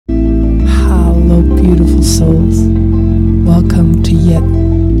beautiful souls. Welcome to yet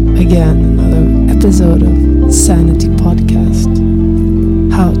again another episode of Sanity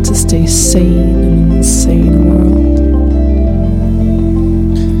Podcast. How to stay sane in an insane world.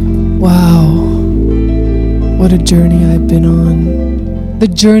 Wow, what a journey I've been on. The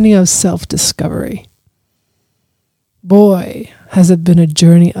journey of self-discovery. Boy, has it been a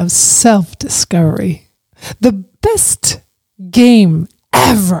journey of self-discovery. The best game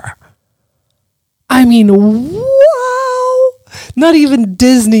ever. I mean, wow! Not even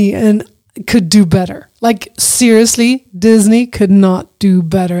Disney could do better. Like, seriously, Disney could not do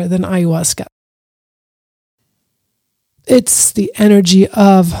better than Ayuwaska. It's the energy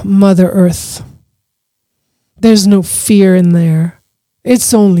of Mother Earth. There's no fear in there.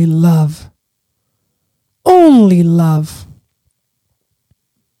 It's only love. Only love.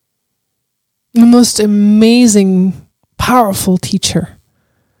 The most amazing, powerful teacher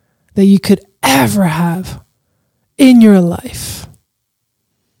that you could ever have in your life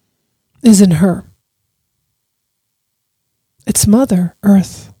is in her. It's Mother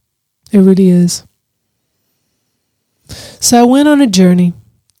Earth. It really is. So I went on a journey,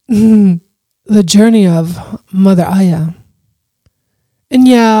 the journey of Mother Aya. And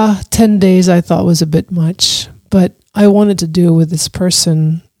yeah, 10 days I thought was a bit much, but I wanted to do it with this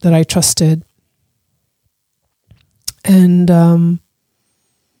person that I trusted. And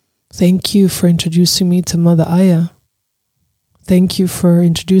thank you for introducing me to Mother Aya. Thank you for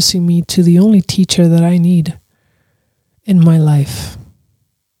introducing me to the only teacher that I need in my life.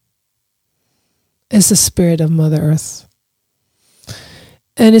 It's the spirit of Mother Earth.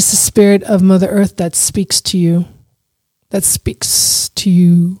 And it's the spirit of Mother Earth that speaks to you. That speaks to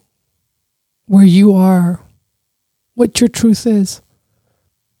you where you are, what your truth is.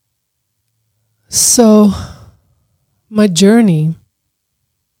 So, my journey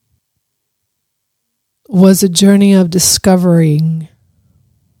was a journey of discovering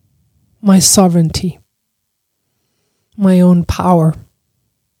my sovereignty, my own power.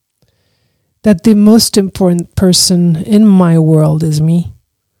 That the most important person in my world is me.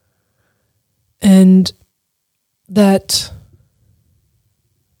 And that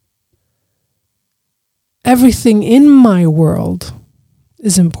everything in my world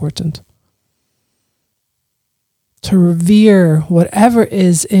is important. To revere whatever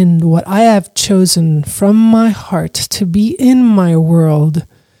is in what I have chosen from my heart to be in my world,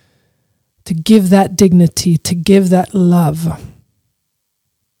 to give that dignity, to give that love,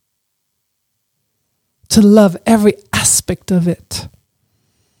 to love every aspect of it,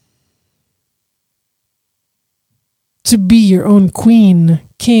 to be your own queen,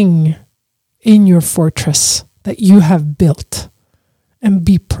 king in your fortress that you have built and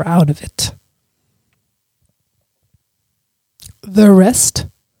be proud of it. The rest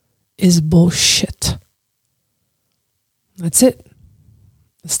is bullshit. That's it.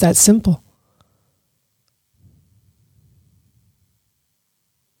 It's that simple.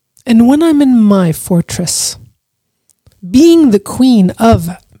 And when I'm in my fortress, being the queen of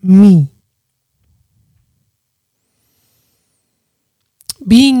me,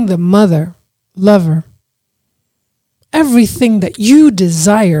 being the mother, lover, everything that you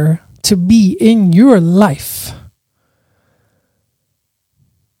desire to be in your life,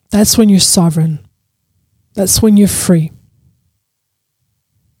 that's when you're sovereign. That's when you're free.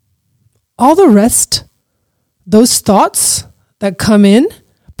 All the rest, those thoughts that come in,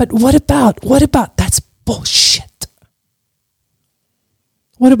 but what about, that's bullshit.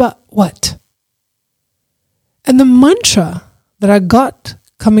 What about what? And the mantra that I got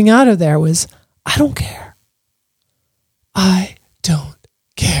coming out of there was, I don't care. I don't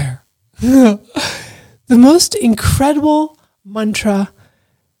care. The most incredible mantra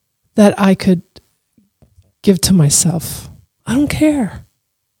that I could give to myself. I don't care.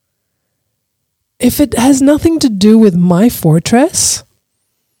 If it has nothing to do with my fortress,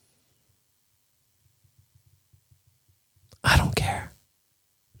 I don't care.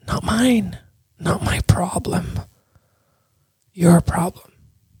 Not mine. Not my problem. Your problem.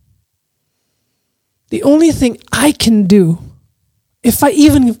 The only thing I can do, if I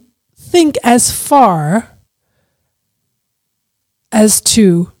even think as far as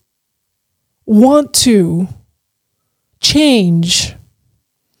to want to change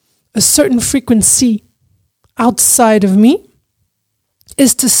a certain frequency outside of me,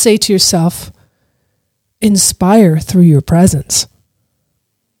 is to say to yourself, inspire through your presence.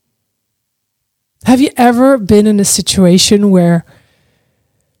 Have you ever been in a situation where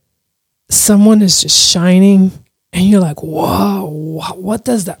someone is just shining and you're like, whoa, what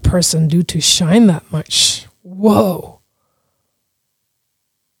does that person do to shine that much? Whoa.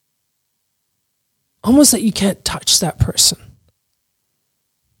 almost that you can't touch that person.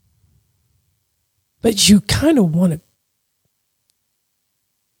 But you kind of want to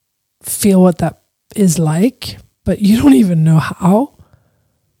feel what that is like, but you don't even know how.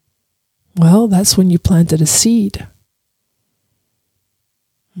 Well, that's when you planted a seed.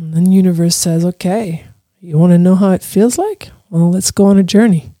 And then the universe says, okay, you want to know how it feels like? Well, let's go on a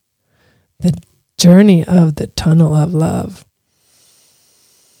journey. The journey of the tunnel of love.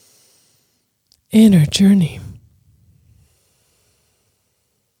 Inner journey.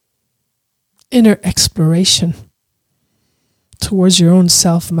 Inner exploration towards your own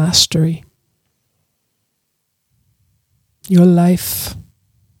self-mastery. Your life.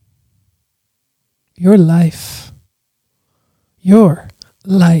 Your life. Your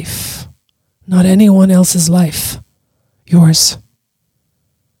life. Not anyone else's life. Yours.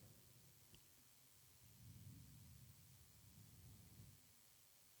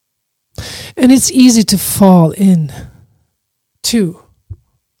 And it's easy to fall in to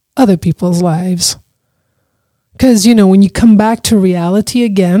other people's lives. Because, when you come back to reality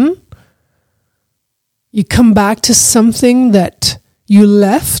again, you come back to something that you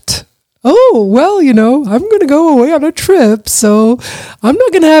left. Oh, well, I'm going to go away on a trip, so I'm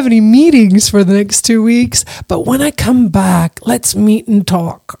not going to have any meetings for the next 2 weeks. But when I come back, let's meet and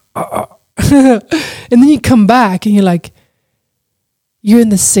talk. And then you come back and you're like, you're in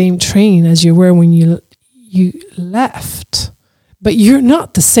the same train as you were when you left. But you're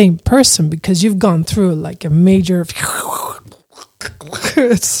not the same person because you've gone through like a major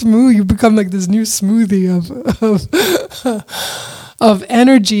smooth. You become like this new smoothie of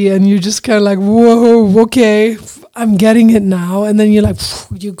energy, and you're just kind of like, whoa, okay, I'm getting it now. And then you're like,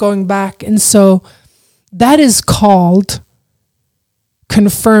 you're going back. And so that is called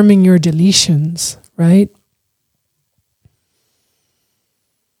confirming your deletions, right?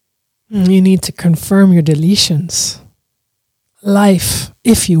 You need to confirm your deletions. Life,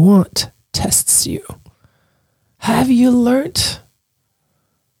 if you want, tests you. Have you learned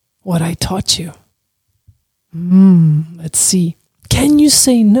what I taught you? Let's see. Can you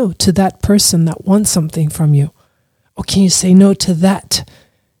say no to that person that wants something from you? Or can you say no to that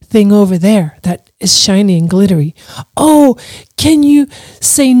thing over there that is shiny and glittery? Oh, can you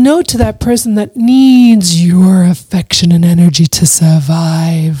say no to that person that needs your affection and energy to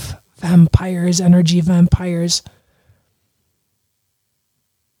survive? Vampires, energy vampires.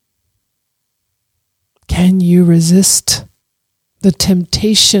 Can you resist the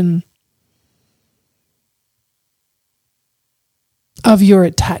temptation of your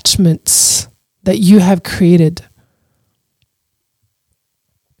attachments that you have created?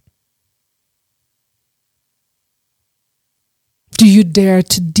 Do you dare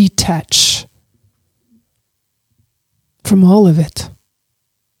to detach from all of it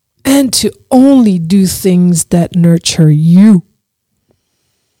and to only do things that nurture you?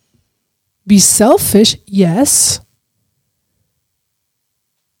 Be selfish, yes.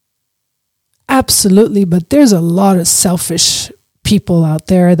 Absolutely, but there's a lot of selfish people out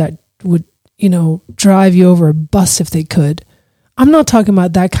there that would, drive you over a bus if they could. I'm not talking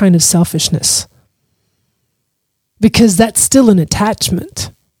about that kind of selfishness, because that's still an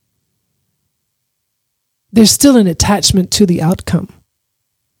attachment. There's still an attachment to the outcome.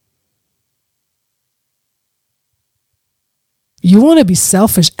 You want to be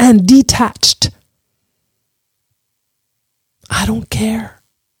selfish and detached. I don't care.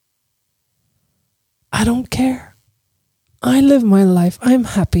 I don't care. I live my life. I'm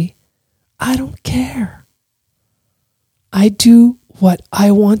happy. I don't care. I do what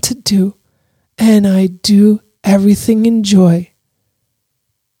I want to do, and I do everything in joy.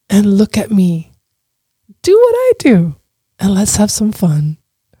 And look at me. Do what I do, and let's have some fun.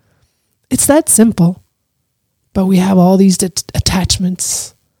 It's that simple. But we have all these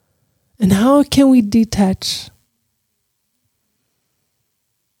attachments. And how can we detach?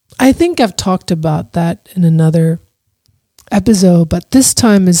 I think I've talked about that in another episode, but this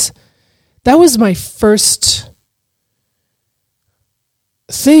time that was my first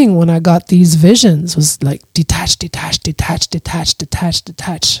thing when I got these visions, was like detach. It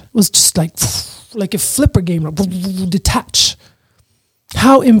was just like a flipper game, detach.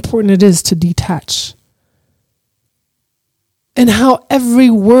 How important it is to detach. And how every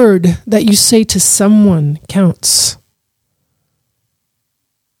word that you say to someone counts.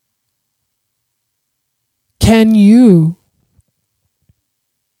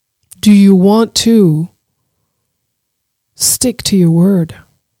 Do you want to stick to your word?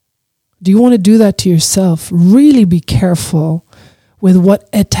 Do you want to do that to yourself? Really be careful with what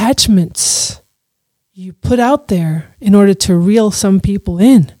attachments you put out there in order to reel some people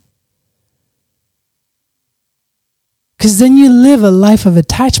in. Because then you live a life of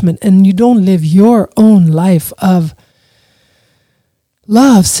attachment and you don't live your own life of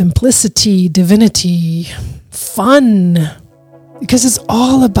love, simplicity, divinity, fun. Because it's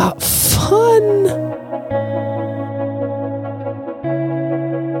all about fun.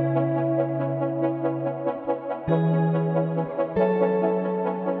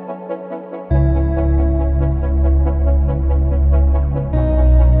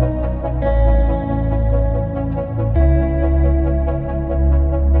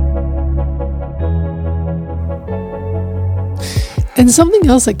 And something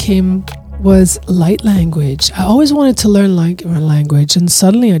else that came was light language. I always wanted to learn language, and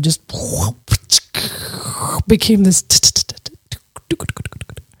suddenly I just became this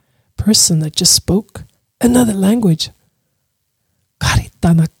person that just spoke another language.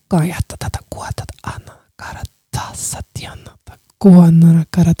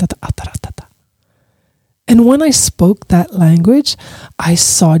 And when I spoke that language, I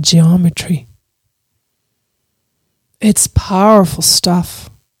saw geometry. It's powerful stuff.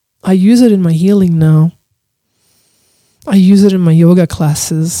 I use it in my healing now. I use it in my yoga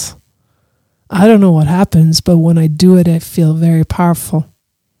classes. I don't know what happens, but when I do it, I feel very powerful.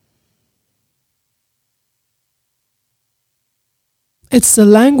 It's the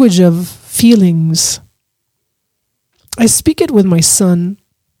language of feelings. I speak it with my son.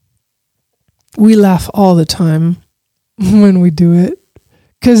 We laugh all the time when we do it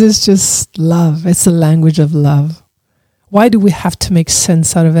because it's just love. It's the language of love. Why do we have to make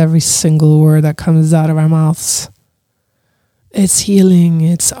sense out of every single word that comes out of our mouths? It's healing.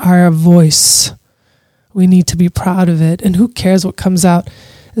 It's our voice. We need to be proud of it. And who cares what comes out?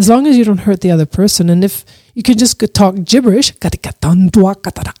 As long as you don't hurt the other person. And if you can just talk gibberish,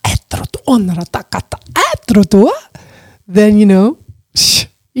 then,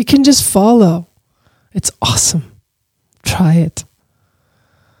 you can just follow. It's awesome. Try it.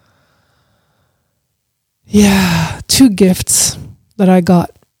 Yeah, 2 gifts that I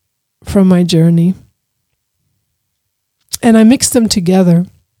got from my journey. And I mixed them together.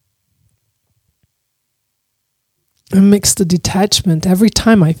 I mixed the detachment. Every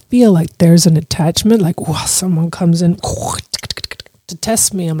time I feel like there's an attachment, like someone comes in to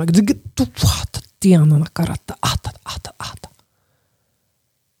test me, I'm like,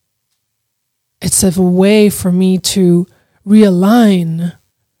 it's a way for me to realign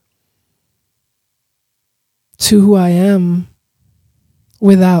to who I am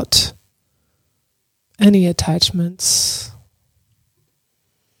without any attachments.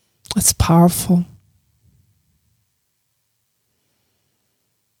 It's powerful.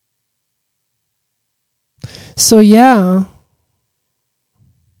 So yeah,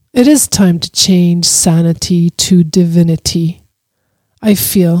 it is time to change sanity to divinity. I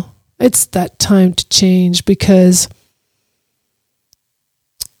feel it's that time to change because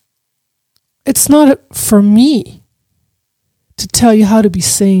it's not for me to tell you how to be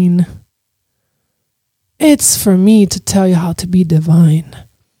sane. It's for me to tell you how to be divine.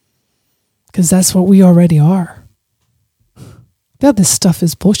 Because that's what we already are. The other stuff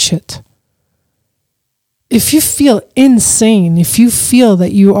is bullshit. If you feel insane, if you feel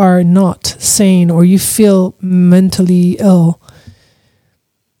that you are not sane or you feel mentally ill,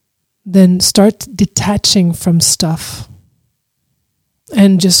 then start detaching from stuff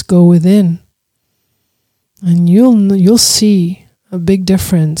and just go within. And you'll see a big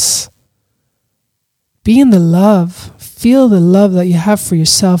difference. Be in the love. Feel the love that you have for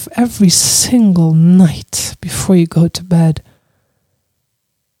yourself every single night before you go to bed.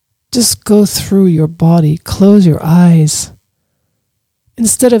 Just go through your body. Close your eyes.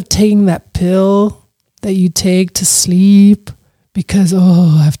 Instead of taking that pill that you take to sleep because,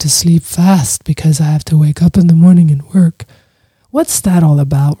 I have to sleep fast because I have to wake up in the morning and work. What's that all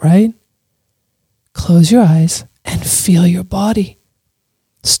about, right? Close your eyes and feel your body.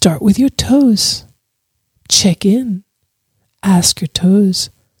 Start with your toes. Check in. Ask your toes,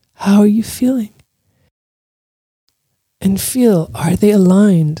 how are you feeling? And feel, are they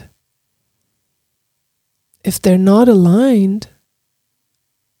aligned? If they're not aligned,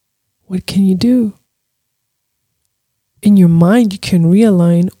 what can you do? In your mind, you can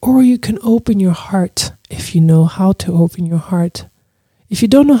realign, or you can open your heart if you know how to open your heart. If you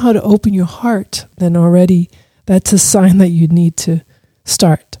don't know how to open your heart, then already that's a sign that you need to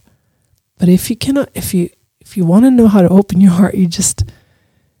start. But if you cannot, if you want to know how to open your heart, you just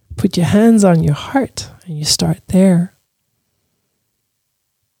put your hands on your heart and you start there.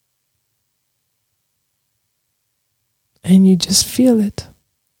 And you just feel it.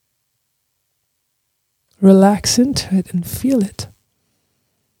 Relax into it and feel it.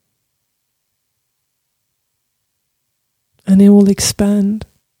 And it will expand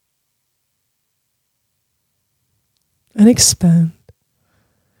and expand.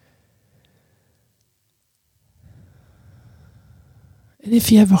 And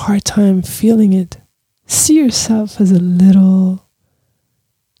if you have a hard time feeling it, see yourself as a little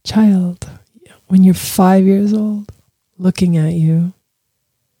child when you're 5 years old, looking at you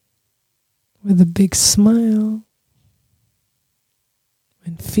with a big smile,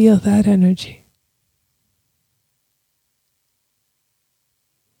 and feel that energy.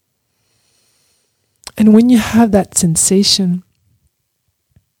 And when you have that sensation,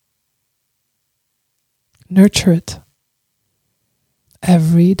 nurture it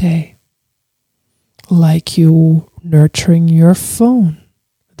every day, like you nurturing your phone,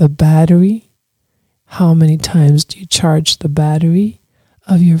 the battery. How many times do you charge the battery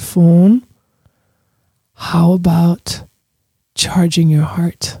of your phone? How about charging your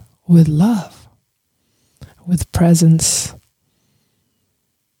heart with love, with presence,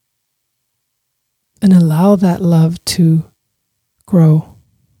 and allow that love to grow,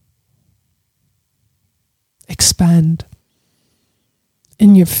 expand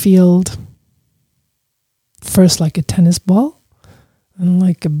in your field, first like a tennis ball, and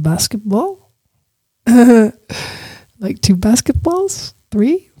like a basketball, like 2 basketballs,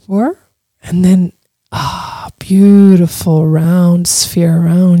 3, 4, and then beautiful round sphere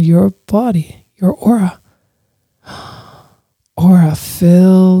around your body, your aura. Aura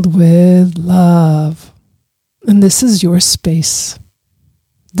filled with love. And this is your space.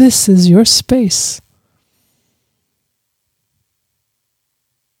 This is your space.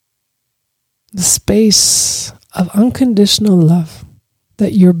 The space of unconditional love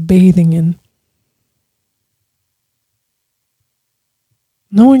that you're bathing in.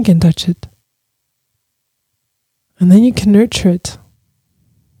 No one can touch it. And then you can nurture it.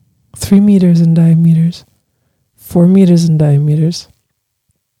 3 meters in diameters, 4 meters in diameters.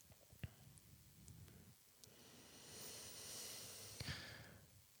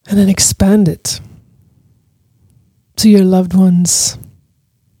 And then expand it to your loved ones.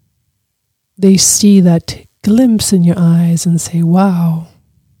 They see that glimpse in your eyes and say, wow,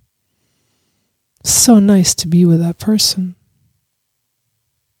 so nice to be with that person.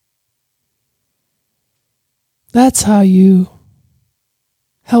 That's how you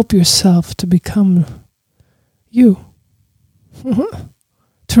help yourself to become you.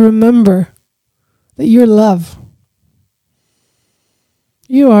 To remember that you're love.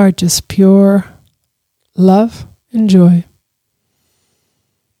 You are just pure love and joy.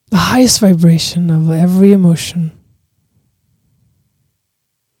 The highest vibration of every emotion.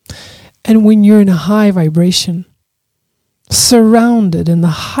 And when you're in a high vibration, surrounded in the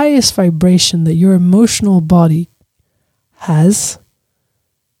highest vibration that your emotional body has,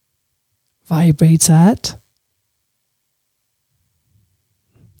 vibrates at,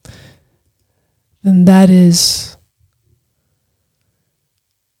 then that is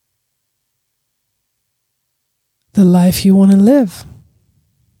the life you want to live.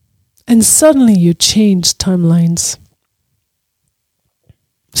 And suddenly you change timelines.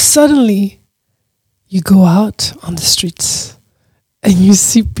 Suddenly you go out on the streets and you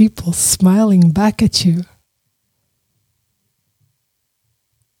see people smiling back at you.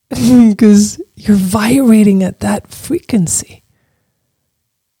 Because you're vibrating at that frequency.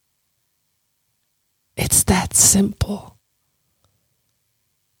 It's that simple.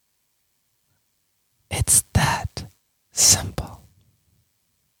 It's that simple.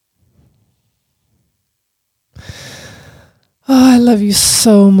 Oh, I love you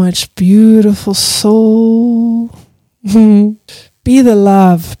so much, beautiful soul. Be the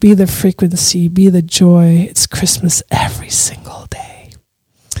love, be the frequency, be the joy. It's Christmas every single day.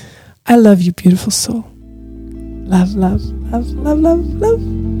 I love you, beautiful soul. Love, love, love, love, love, love,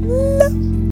 love.